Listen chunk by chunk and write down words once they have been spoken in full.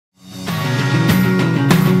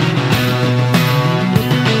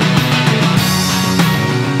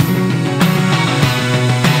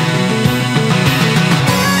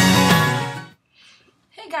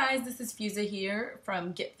Fusa here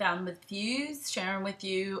from Get Found with Views, sharing with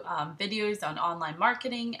you videos on online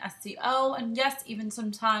marketing, SEO, and yes, even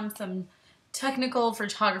sometimes some technical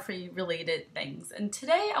photography related things. And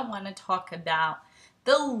today I want to talk about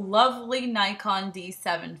the lovely Nikon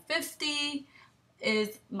D750.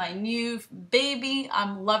 Is my new baby.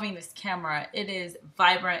 I'm loving this camera. It is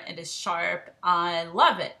vibrant, it is sharp, I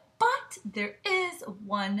love it. But there is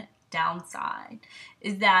one downside,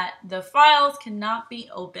 is that the files cannot be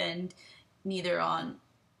opened neither on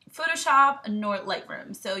Photoshop nor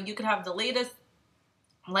Lightroom. So you could have the latest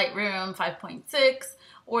Lightroom 5.6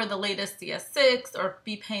 or the latest CS6 or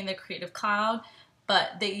be paying the Creative Cloud,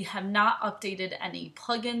 but they have not updated any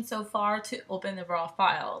plugins so far to open the raw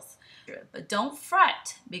files. But don't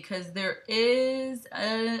fret, because there is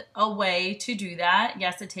a way to do that.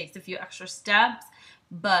 Yes, it takes a few extra steps,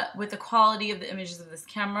 but with the quality of the images of this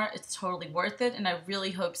camera, it's totally worth it. And I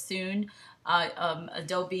really hope soon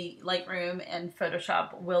Adobe Lightroom and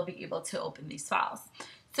Photoshop will be able to open these files.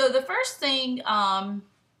 So the first thing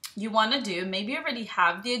you want to do, maybe you already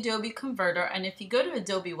have the Adobe converter, and if you go to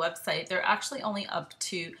Adobe website, they're actually only up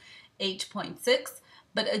to 8.6,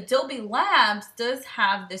 but Adobe Labs does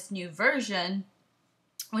have this new version,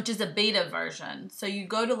 which is a beta version. So you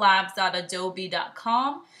go to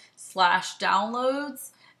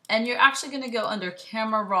labs.adobe.com/downloads, and you're actually going to go under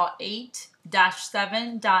Camera Raw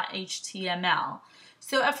 8-7.html.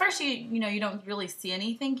 So at first you don't really see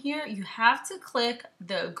anything here. You have to click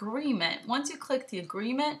the agreement. Once you click the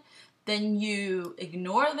agreement, then you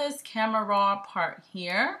ignore this Camera Raw part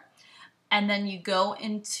here, and then you go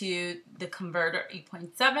into the converter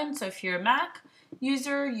 8.7. So if you're a Mac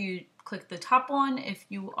user, you click the top one. If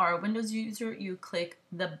you are a Windows user, you click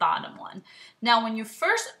the bottom one. Now, when you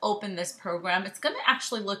first open this program, it's going to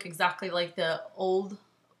actually look exactly like the old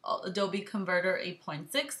Adobe Converter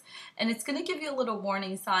 8.6, and it's going to give you a little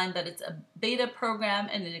warning sign that it's a beta program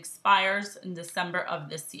and it expires in December of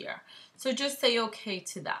this year. So just say okay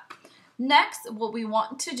to that. Next, what we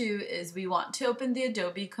want to do is we want to open the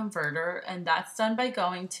Adobe Converter, and that's done by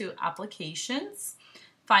going to Applications,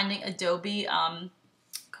 finding Adobe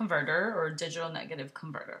Converter or Digital Negative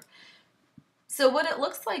Converter. So what it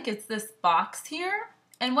looks like is this box here,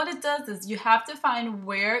 and what it does is you have to find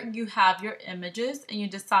where you have your images, and you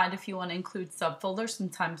decide if you want to include subfolders.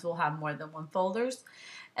 Sometimes we'll have more than one folders,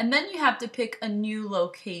 and then you have to pick a new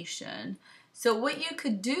location. So what you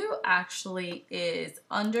could do actually is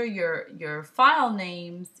under your file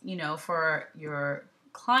names, for your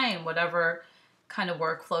client, whatever kind of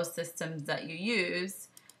workflow systems that you use.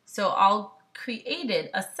 So I'll created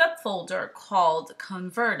a subfolder called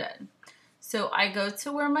Converted. So I go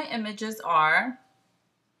to where my images are,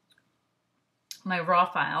 my raw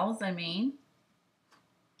files, I mean.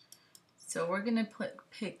 So we're going to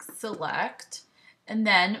pick Select. And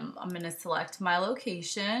then I'm going to select my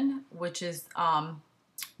location, which is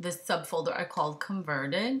this subfolder I called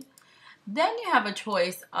Converted. Then you have a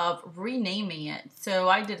choice of renaming it. So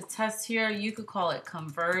I did a test here. You could call it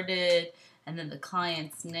Converted and then the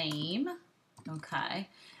client's name. Okay.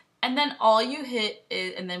 And then all you hit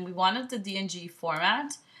is, and then we wanted the DNG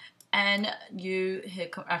format. And you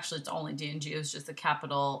hit, actually it's only DNG, it was just a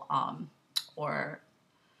capital or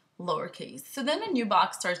lowercase. So then a new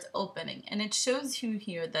box starts opening, and it shows you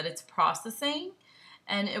here that it's processing,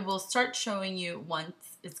 and it will start showing you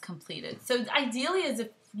once it's completed. So ideally, as if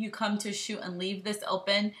you come to shoot and leave this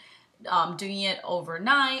open, doing it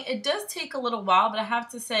overnight, it does take a little while, but I have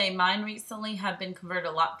to say mine recently have been converted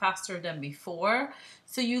a lot faster than before.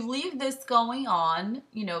 So you leave this going on,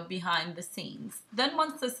 behind the scenes. Then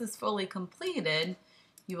once this is fully completed,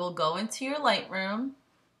 you will go into your Lightroom,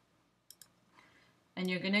 and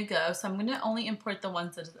you're going to go, so I'm going to only import the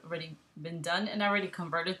ones that have already been done, and I already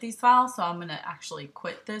converted these files, so I'm going to actually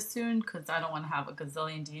quit this soon because I don't want to have a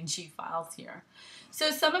gazillion DNG files here. So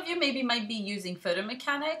some of you maybe might be using Photo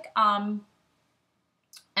Mechanic, and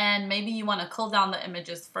maybe you want to cull down the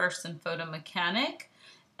images first in Photo Mechanic,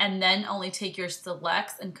 and then only take your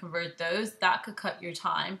selects and convert those. That could cut your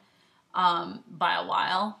time by a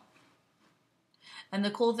while. And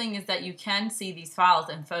the cool thing is that you can see these files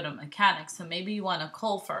in Photo Mechanic, so maybe you want to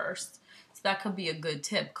cull first. So that could be a good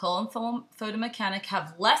tip. Cull and Photo Mechanic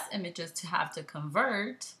have less images to have to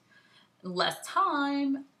convert, less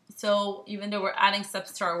time. So even though we're adding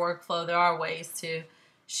steps to our workflow, there are ways to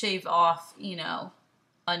shave off,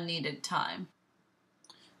 unneeded time.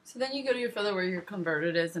 So then you go to your photo where your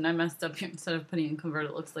converted is, and I messed up here. Instead of putting in convert,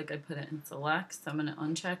 it looks like I put it in select. So I'm going to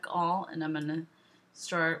uncheck all, and I'm going to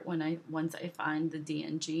start once I find the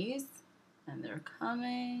DNGs, and they're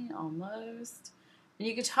coming almost. And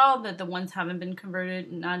you can tell that the ones haven't been converted,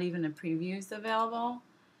 not even a preview is available.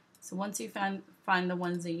 So once you find the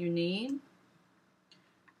ones that you need,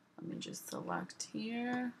 let me just select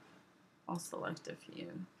here. I'll select a few.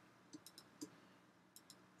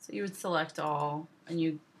 So you would select all, and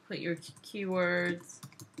you put your keywords,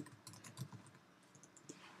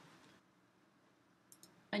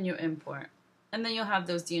 and you import. And then you'll have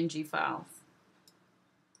those DNG files.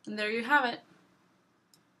 And there you have it.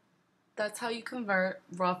 That's how you convert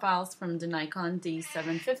raw files from the Nikon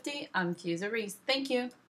D750. I'm Fuser Reese. Thank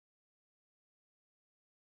you.